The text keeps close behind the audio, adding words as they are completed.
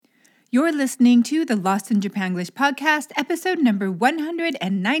You're listening to the Lost in Japanglish podcast, episode number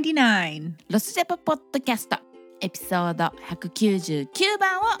 199. ロスジャパポッドキャストエピソード199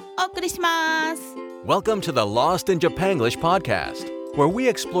番をお送りします。 Welcome to the Lost in Japanglish podcast, where we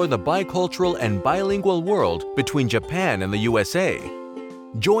explore the bicultural and bilingual world between Japan and the USA.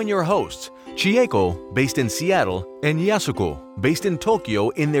 Join your hosts, Chieko, based in Seattle, and Yasuko, based in Tokyo,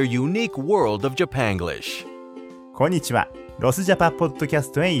 in their unique world of Japanglish. こんにちは。ロスジャパポッドキャ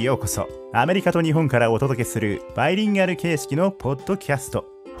ストへようこそ。アメリカと日本からお届けするバイリンガル形式のポッドキャスト。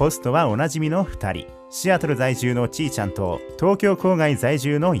ホストはおなじみの2人。シアトル在住のちーちゃんと東京郊外在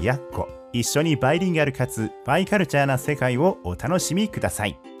住のやっこ。一緒にバイリンガルかつバイカルチャーな世界をお楽しみくださ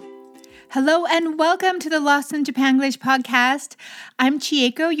い。Hello and welcome to the Lost in Japanglish podcast. I'm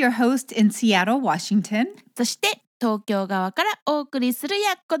Chieko, your host in Seattle, Washington. そして東京側からお送りする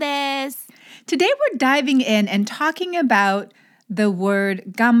やっこです。 Today we're diving in and talking about the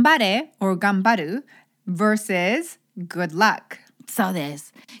word gambare or gambaru versus good luck. そうで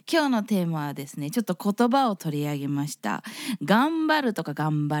す。今日のテーマはですね、ちょっと言葉を取り上げました。頑張るとか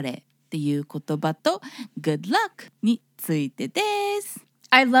頑張れっていう言葉と good luck についてです。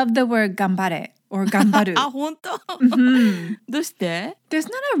I love the word gambare or gambaru. あ、本当？どうして？ There's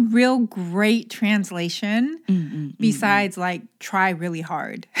not a real great translation besides like try really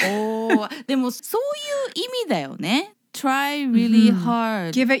hard. おー、でもそういう意味だよね。Try really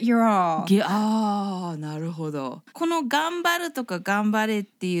hard. Give it your all. あー、なるほど。この頑張るとか頑張れっ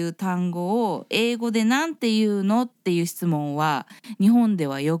ていう単語を英語でなんて言うのっていう質問は日本で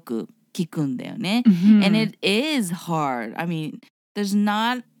はよく聞くんだよね。And it is hard. I mean, there's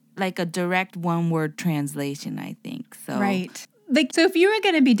not like a direct one-word translation, I think. So. Right. Like, so if you were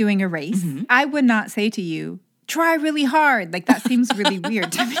going to be doing a race, I would not say to you, try really hard. Like, that seems really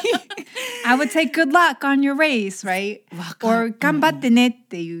weird to me. I would say good luck on your race, right? Or 頑張ってねっ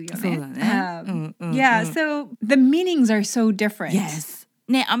ていうよね。そうだね。Yeah, so the meanings are so different. Yes.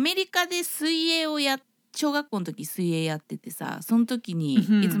 ね、アメリカで小学校の時水泳やっててさ、その時に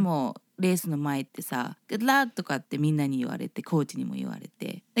いつもレースの前ってさ、Good luck とかってみんなに言われて、コーチにも言われ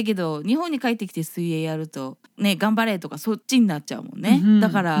て。だけど日本に帰ってきて水泳やると、ね、頑張れとかそっちになっちゃうもんね。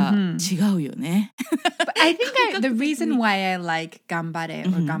だから違うよね。But I think the reason why I like 頑張れ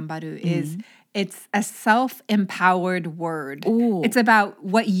or 頑張る is it's a self-empowered word. Ooh. It's about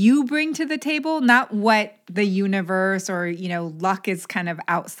what you bring to the table, not what the universe or, you know, luck is kind of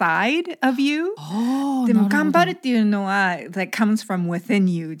outside of you. でも頑張るっていうのは that comes from within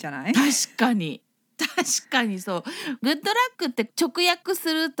you じゃない？確かにそう。グッドラックって直訳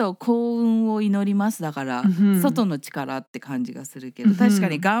すると幸運を祈りますだから、外の力って感じがするけど、確か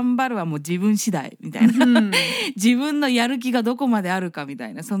に頑張るはもう自分次第みたいな、自分のやる気がどこまであるかみた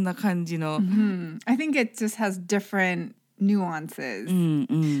いな、そんな感じの、I think it just has different nuances.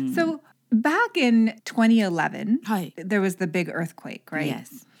 So back in 2011, はい。 there was the big earthquake, right?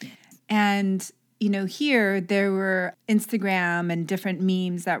 Yes. And, you know, here there were Instagram and different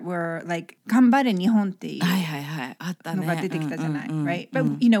memes that were like, 頑張れ日本っていうはいはいはい。あったね。のが出てきたじゃない、right?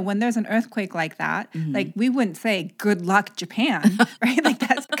 But, you know, when there's an earthquake like that, like we wouldn't say, good luck Japan, right? Like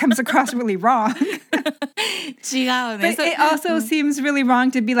that comes across really wrong. 違うね。 But it also seems really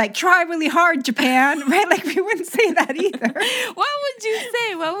wrong to be like, try really hard Japan, right? Like we wouldn't say that either.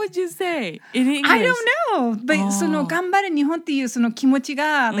 What would you say in English? I don't know. But その頑張れ日本っていうその気持ち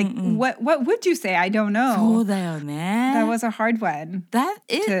が like what would you say? I don't know. そうだよね。 That was a hard one. That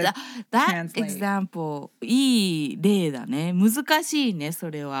translate. example いい例だね。難しいね、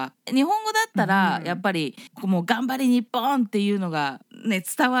それは。日本語だったら、やっぱりもう頑張れ日本っていうのがね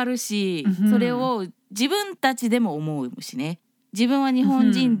伝わるし、それを自分たちでも思うしね。自分は日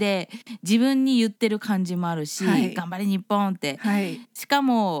本人で自分に言ってる感じもあるし、頑張れ日本って、しか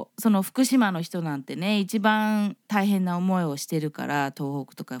もその福島の人なんてね一番大変な思いをしてるから、東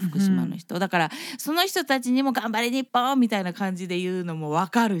北とか福島の人、だからその人たちにも頑張れ日本みたいな感じで言うのも分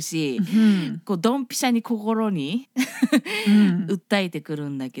かるし、こうドンピシャに心に訴えてくる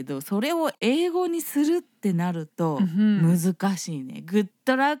んだけど、それを英語にするってなると難しいね。グッ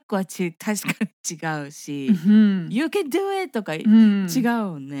ドラックは確かに違うし、You can do it とか違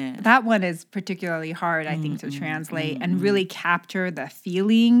うね。That one is particularly hard, I think, to translate and really capture the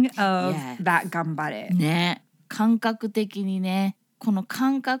feeling of that 頑張れ。ね、感覚的にね、この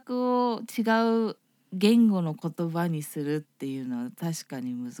感覚を違う言語の言葉にするっていうのは確か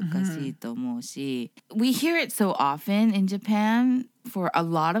に難しいと思うし、We hear it so often in Japan for a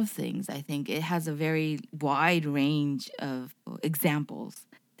lot of things. I think it has a very wide range of examples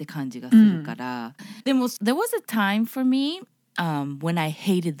って感じがするから、でも there was a time for me when I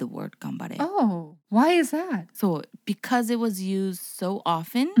hated the word 頑張れ。Oh, why is that? So, because it was used so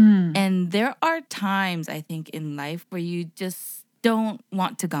often, and there are times I think in life where you just don't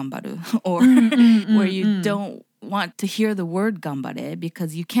want to 頑張る or where you don't want to hear the word 頑張れ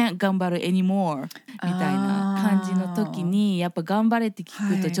because you can't 頑張る anymore みたいな感じの時にやっぱ頑張れって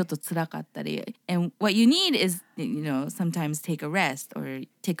聞くとちょっと辛かったり、and what you need is, you know, sometimes take a rest or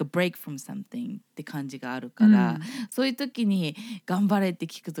take a break from something って感じがあるから、そういう時に頑張れって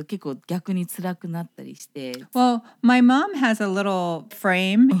聞くと結構逆に辛くなったりして。 Well, my mom has a little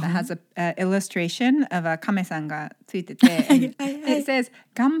frame that has a illustration of a 亀さんがついててand it says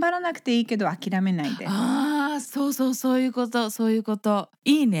頑張らなくていいけど諦めないで。ああ、そういうこと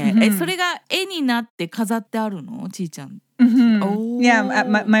いいね、それが絵になって飾ってあるのちいちゃん。Oh. Yeah,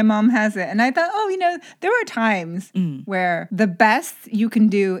 my mom has it. And I thought, oh, you know, there are times where the best you can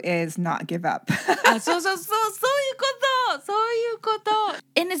do is not give up. あ、そういうこと。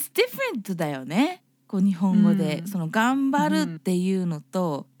And it's different だよね。こう日本語で、その頑張るっていうの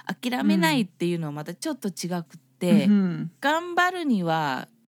と、諦めないっていうのはまたちょっと違くて、頑張るには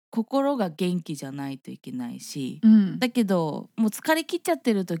心が元気じゃないといけないし、だけどもう疲れ切っちゃっ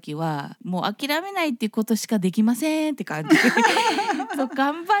てる時はもう諦めないっていうことしかできませんって感じそう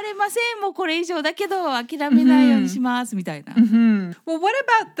頑張れませんもうこれ以上だけど諦めないようにしますみたいな。Well, what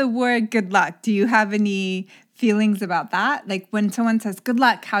about the word good luck? Do you have any feelings about that? Like when someone says good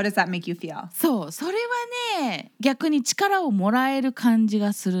luck, how does that make you feel? そうそれはね逆に力をもらえる感じ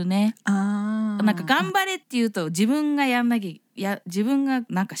がするね。なんか頑張れって言うと自分が自分が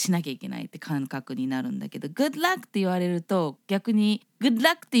なんかしなきゃいけないって感覚になるんだけど Good luck って言われると逆に Good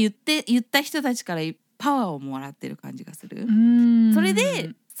luck って言った人たちからパワーをもらってる感じがする。それ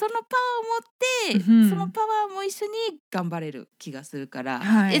でそのパワーを持って、そのパワーも一緒に頑張れる気がするから、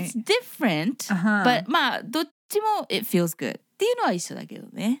It's different, but まあどっちも it feels good っていうのは一緒だけど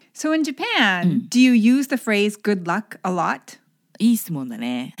ね。So in Japan, do you use the phrase good luck a lot? いい質問だ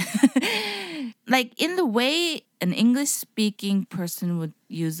ね。Like in the way an English-speaking person would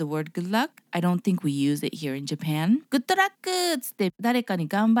use the word good luck, I don't think we use it here in Japan. Good luck つって誰かに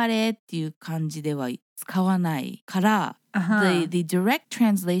頑張れっていう感じでは使わないから、the direct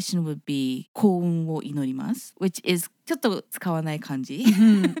translation would be 幸運を祈ります which is ちょっと使わない感じ。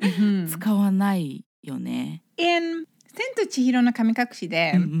使わないよね。In 千と千尋の神隠し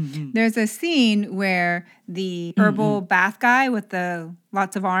で、there's a scene where the herbal bath guy with the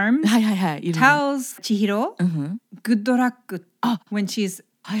lots of arms tells 千尋 good luck when she's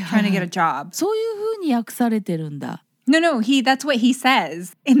trying to get a job. そういう風に訳されてるんだ。No, that's what he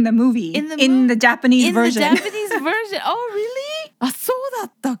says in the movie, in the Japanese version. In the Japanese version. Oh, really? あ、そうだ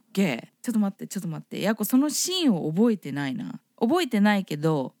ったっけ？ちょっと待って。やこそのシーンを覚えてないな。覚えてないけ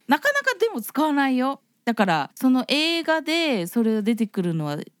ど、なかなかでも使わないよ。だからその映画でそれが出てくるの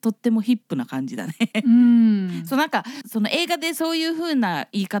はとってもヒップな感じだね。そうなんかその映画でそういう風な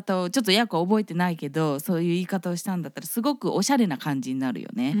言い方をちょっと訳は覚えてないけどそういう言い方をしたんだったらすごくおしゃれな感じになるよ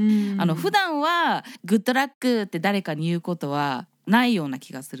ね。普段はグッドラックって誰かに言うことはないような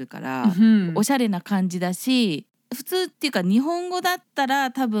気がするから、おしゃれな感じだし普通っていうか日本語だったら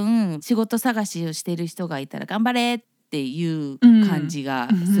多分仕事探しをしている人がいたら頑張れっていう感じが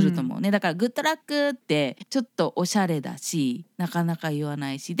すると思うね。だからグッドラックってちょっとおしゃれだしなかなか言わ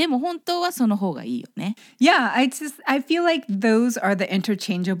ないしでも本当はその方がいいよね。Yeah, I feel like those are the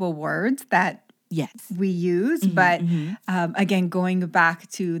interchangeable words that we use, but again, going back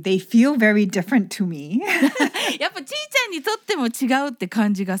to they feel very different to me. やっぱちいちゃんにとっても違うって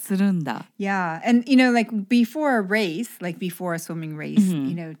感じがするんだ。Yeah, and you know, like before a race, like before a swimming race,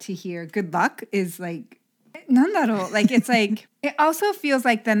 you know, to hear good luck is likeなんだろう like it's like it also feels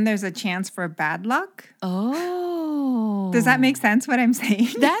like then there's a chance for bad luck. Oh. Does that make sense what I'm saying?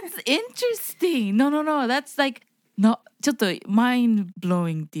 That's interesting. No. That's like no ちょっと mind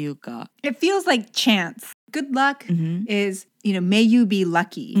blowing っていうか。It feels like chance. Good luck is, you know, may you be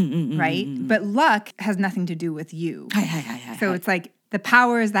lucky, right? But luck has nothing to do with you. So it's like the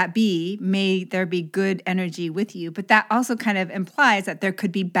powers that be, may there be good energy with you, but that also kind of implies that there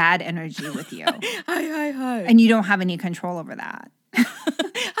could be bad energy with you. And you don't have any control over that.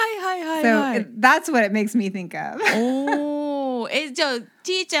 So that's what it makes me think of. じゃあ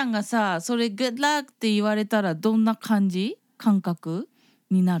ちいちゃんがさそれ good luck って言われたらどんな感覚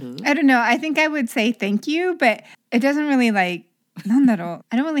になる？ I don't know. I think I would say thank you, but it doesn't really likeなんだろう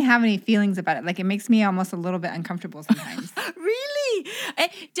I don't really have any feelings about it. Like it makes me almost a little bit uncomfortable sometimes. Really?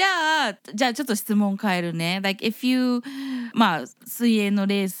 じゃあちょっと質問変えるね。Like if you まあ水泳の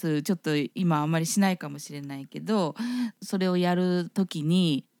レースちょっと今あんまりしないかもしれないけどそれをやるとき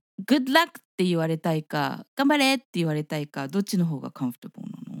に good luck って言われたいか、頑張れって言われたいか、どっちの方が comfortable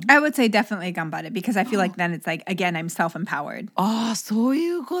なの？ I would say definitely gambare because I feel like then it's like, again, I'm self-empowered. ああ、そうい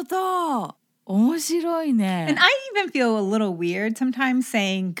うこと。面白いね。 And I even feel a little weird sometimes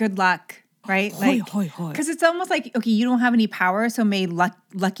saying good luck, right? はい Like, はいはい。 because it's almost like, okay, you don't have any power, so may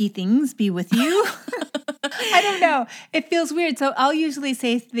lucky things be with you. I don't know. It feels weird. So I'll usually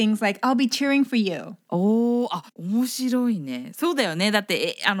say things like, I'll be cheering for you. おー、あ、面白いね。そうだよね。だっ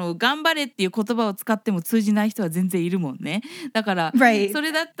て頑張れっていう言葉を使っても通じない人は全然いるもんね。だから、Right. そ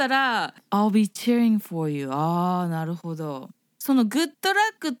れだったら I'll be cheering for you。ああ、なるほど。そのグッドラ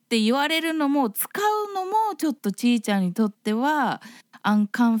ックって言われるのも使うのもちょっとちーちゃんにとってはアン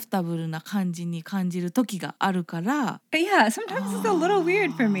カンフタブルな感じに感じる時があるから。 But yeah, sometimes it's a little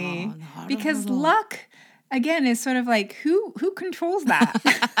weird for me because luck, again, is sort of like, who controls that?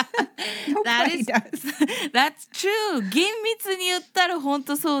 Nobody does. That's true. 厳密に言ったら本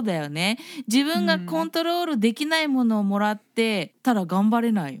当そうだよね。自分がコントロールできないものをもらってたら頑張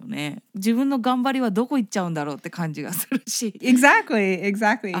れないよね。自分の頑張りはどこ行っちゃうんだろうって感じがするし。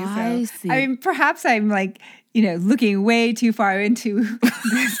 Exactly. I So, see. I mean, perhaps I'm like, looking way too far into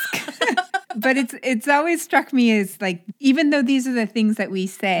this. But it's always struck me as like, even though these are the things that we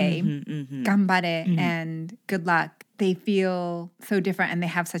say, gambare and good luck, they feel so different and they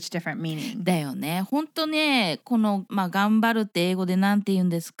have such different meaning. だよね。本当ね、この、頑張るって英語でなんて言うん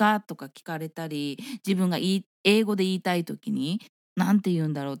ですかとか聞かれたり、自分が英語で言いたい時になんて言う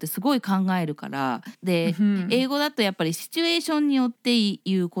んだろうってすごい考えるから。で、英語だとやっぱりシチュエーションによって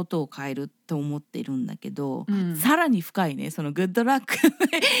言うことを変えると思っているんだけど、さらに深いね、そのグッドラック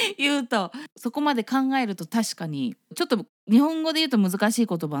言うと、そこまで考えると確かにちょっと日本語で言うと難しい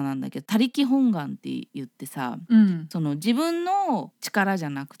言葉なんだけど、他力本願って言ってさ、その自分の力じゃ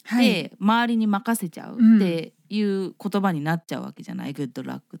なくて、はい、周りに任せちゃうっていう言葉になっちゃうわけじゃない、グッド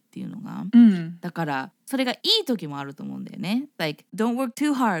ラックっていうのが。だからそれがいい時もあると思うんだよね。Like don't work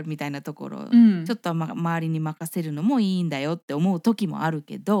too hard みたいなところ、ちょっと周りに任せるのもいいんだよって思う時もある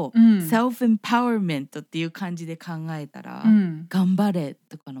けど、self-empowerment っていう感じで考えたら、頑張れ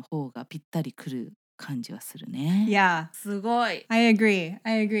とかの方がぴったりくる感じはするね。Yeah. すごい。I agree.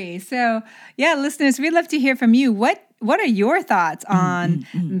 So, yeah, listeners, we'd love to hear from you. What are your thoughts on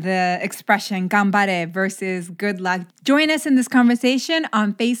the expression gambare versus good luck? Join us in this conversation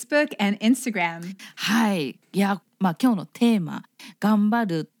on Facebook and Instagram. はい。いや、今日のテーマ、頑張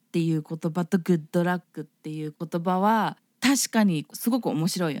るっていう言葉とグッドラックっていう言葉は確かにすごく面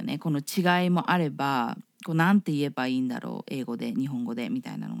白いよね。この違いもあれば、なんて言えばいいんだろう、英語で日本語でみ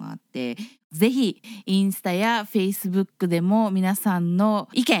たいなのがあって、ぜひインスタやフェイスブックでも皆さんの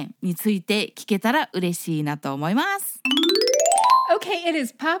意見について聞けたら嬉しいなと思います。 Okay, it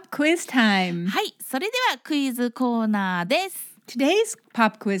is pop quiz time. はい、それではクイズコーナーです。 Today's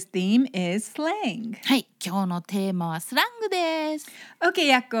pop quiz theme is slang. はい、今日のテーマはスラングです。 Okay,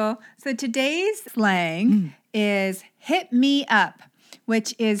 Yako. So today's slang is hit me up,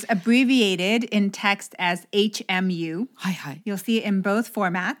 which is abbreviated in text as HMU. はいはい。 You'll see it in both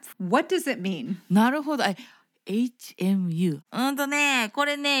formats. What does it mean? なるほど。HMU。こ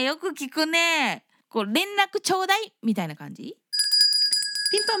れね、よく聞くね。連絡ちょうだいみたいな感じ。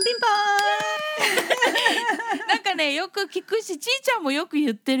ピンポンピンポン。なんかね、よく聞くし、ちーちゃんもよく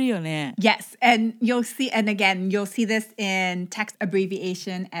言ってるよね。Yes, and you'll see this in text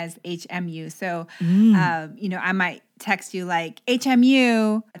abbreviation as HMU. So, I might text you like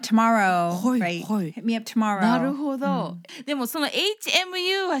HMU tomorrow, right? Hit me up tomorrow. なるほど。でもその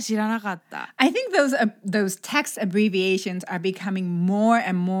HMU は知らなかった。I think those text abbreviations are becoming more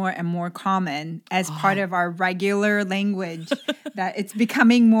and more and more common as part of our regular language. That it's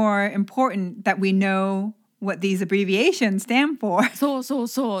becoming more important that we know what these abbreviations stand for.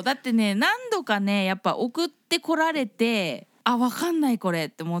 そう。だってね、何度かね、やっぱ送ってこられて、わかんないこれっ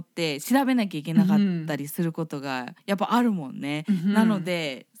て思って調べなきゃいけなかったりすることがやっぱあるもんね。なの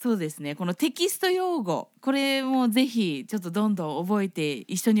でそうですね、このテキスト用語、これもぜひちょっとどんどん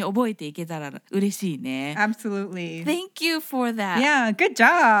一緒に覚えていけたら嬉しいね。 Absolutely. Thank you for that. Yeah, good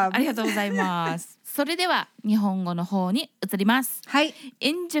job. ありがとうございます。それでは日本語の方に移ります。はい。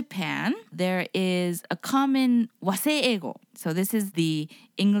 In Japan, there is a common 和製英語. So this is the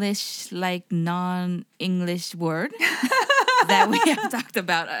English like non-English word that we have talked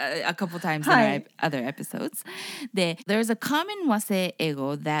about a couple times in our other episodes. There's a common 和製英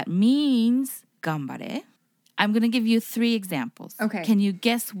語 that means 頑張れ. I'm going to give you 3 examples. Okay. Can you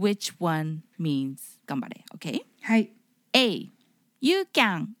guess which one means 頑張れ? Okay. はい。 A. You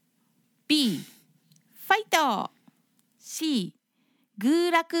can. B. ファイト。C. グ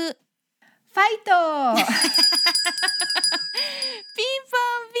ーラク。ファイト。ピ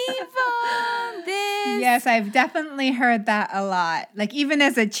ンです。Yes, I've definitely heard that a lot. Like even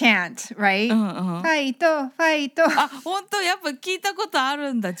as a chant, right? ファイト、ファイト。あ、本当やっぱ聞いたことあ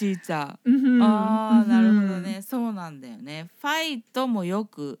るんだ、ちーちゃん。ああ、なるほどね。そうなんだよね。ファイトもよ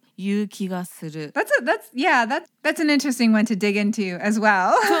く言う気がする。That's an interesting one to dig into as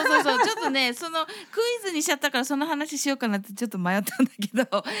well. そうちょっとね、そのクイズにしちゃったからその話しようかなってちょっと迷ったんだけ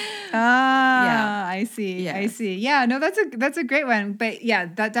ど。I see. Yes. I see. Yeah, no, that's a great one. But yeah,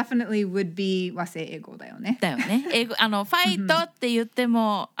 that definitely would be 和製英語だよね。だよね。英語ファイトって言って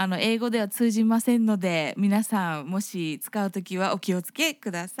も英語では通じませんので、皆さんもし使うときはお気をつけく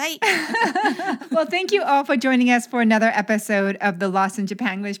ださい。Well, thank you all for joining us for another episode of the Lost in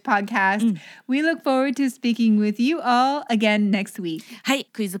Japanglish podcast. We look forward to speaking with you all again next week. はい、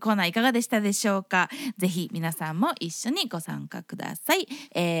クイズコーナーいかがでしたでしょうか。ぜひ皆さんも一緒にご参加ください。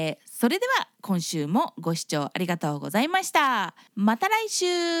それでは今週もご視聴ありがとうございました。また来週。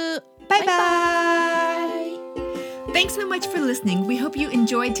Bye bye. Thanks so much for listening. We hope you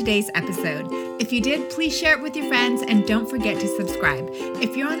enjoyed today's episode. If you did, please share it with your friends and don't forget to subscribe.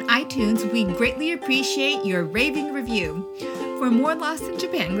 If you're on iTunes, we greatly appreciate your raving review. For more Lost in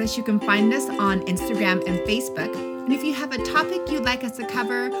Japanglish, you can find us on Instagram and Facebook. And if you have a topic you'd like us to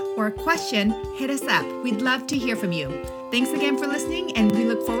cover or a question, hit us up. We'd love to hear from you. Thanks again for listening, and we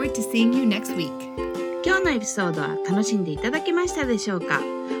look forward to seeing you next week. 今日のエピソードは楽しんでいただけましたでしょうか。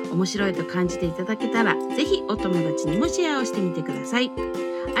面白いと感じていただけたら、ぜひお友達にもシェアをしてみてください。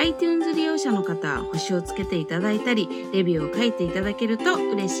iTunes 利用者の方は星をつけていただいたり、レビューを書いていただけると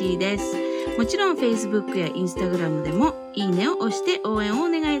嬉しいです。もちろん Facebook や Instagram でもいいねを押して応援をお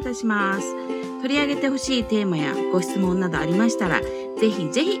願いいたします。取り上げてほしいテーマやご質問などありましたら、ぜ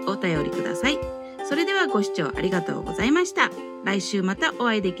ひぜひお便りください。それではご視聴ありがとうございました。来週またお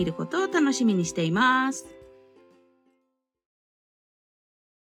会いできることを楽しみにしています。